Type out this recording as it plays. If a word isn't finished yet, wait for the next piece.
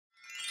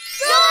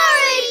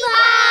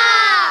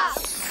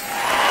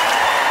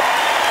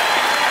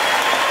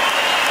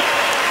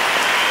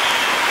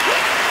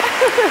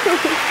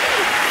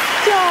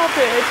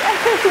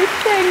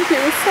Thank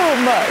you so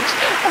much.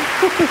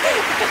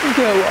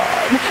 Go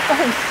on.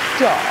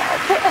 Stop.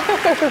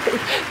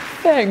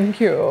 Thank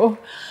you.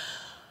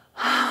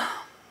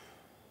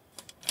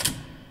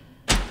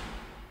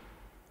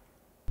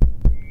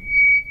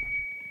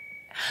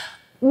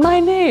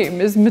 My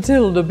name is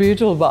Matilda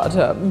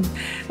Beetlebottom,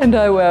 and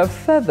I wear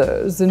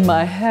feathers in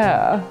my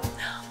hair.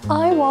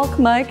 I walk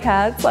my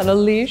cats on a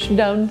leash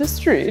down the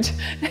street,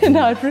 and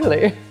I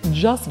really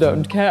just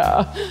don't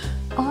care.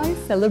 I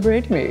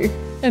celebrate me,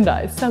 and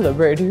I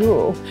celebrate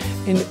you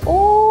in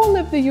all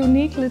of the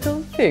unique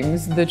little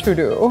things that you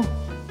do.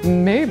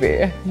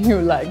 Maybe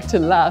you like to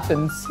laugh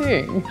and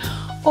sing,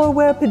 or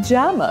wear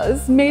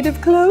pajamas made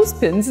of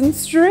clothespins and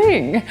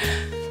string.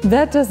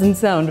 That doesn't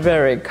sound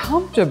very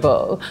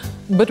comfortable,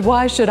 but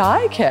why should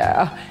I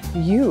care?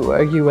 You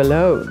are you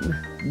alone.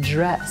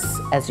 Dress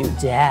as you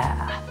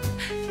dare.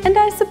 And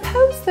I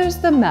suppose there's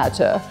the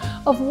matter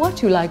of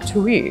what you like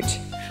to eat.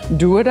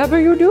 Do whatever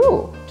you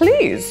do.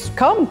 Please,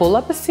 come pull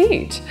up a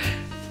seat.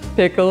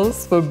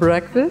 Pickles for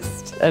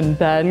breakfast and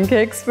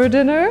pancakes for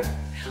dinner?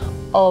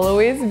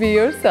 Always be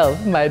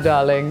yourself, my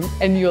darling,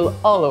 and you'll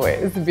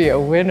always be a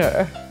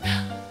winner.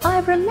 I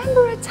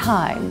remember a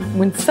time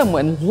when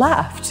someone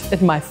laughed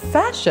at my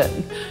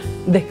fashion.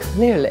 They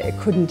clearly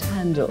couldn't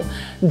handle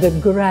the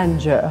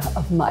grandeur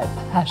of my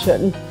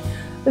passion.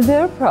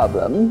 Their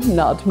problem,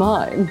 not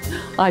mine.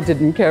 I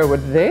didn't care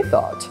what they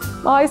thought.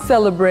 I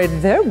celebrate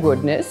their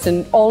goodness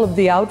and all of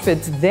the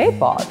outfits they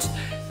bought.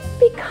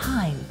 Be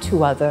kind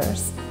to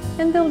others,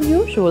 and they'll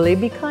usually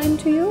be kind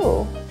to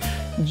you.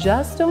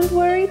 Just don't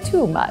worry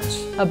too much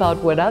about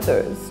what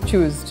others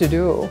choose to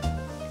do.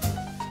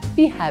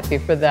 Be happy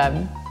for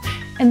them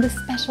and the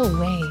special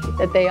way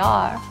that they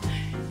are,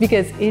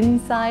 because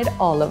inside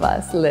all of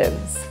us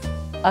lives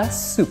a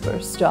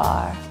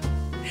superstar.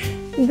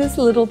 This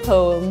little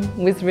poem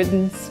was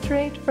written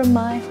straight from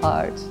my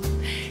heart.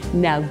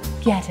 Now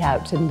get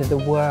out into the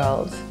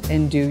world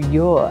and do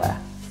your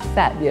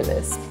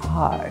fabulous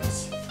part.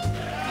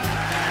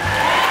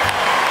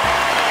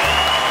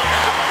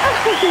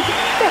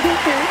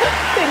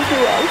 Thank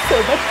you all so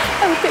much.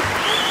 Okay,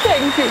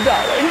 thank you,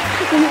 darling.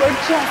 You are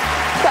just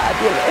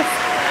fabulous.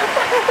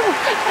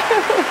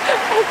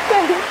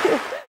 Thank you.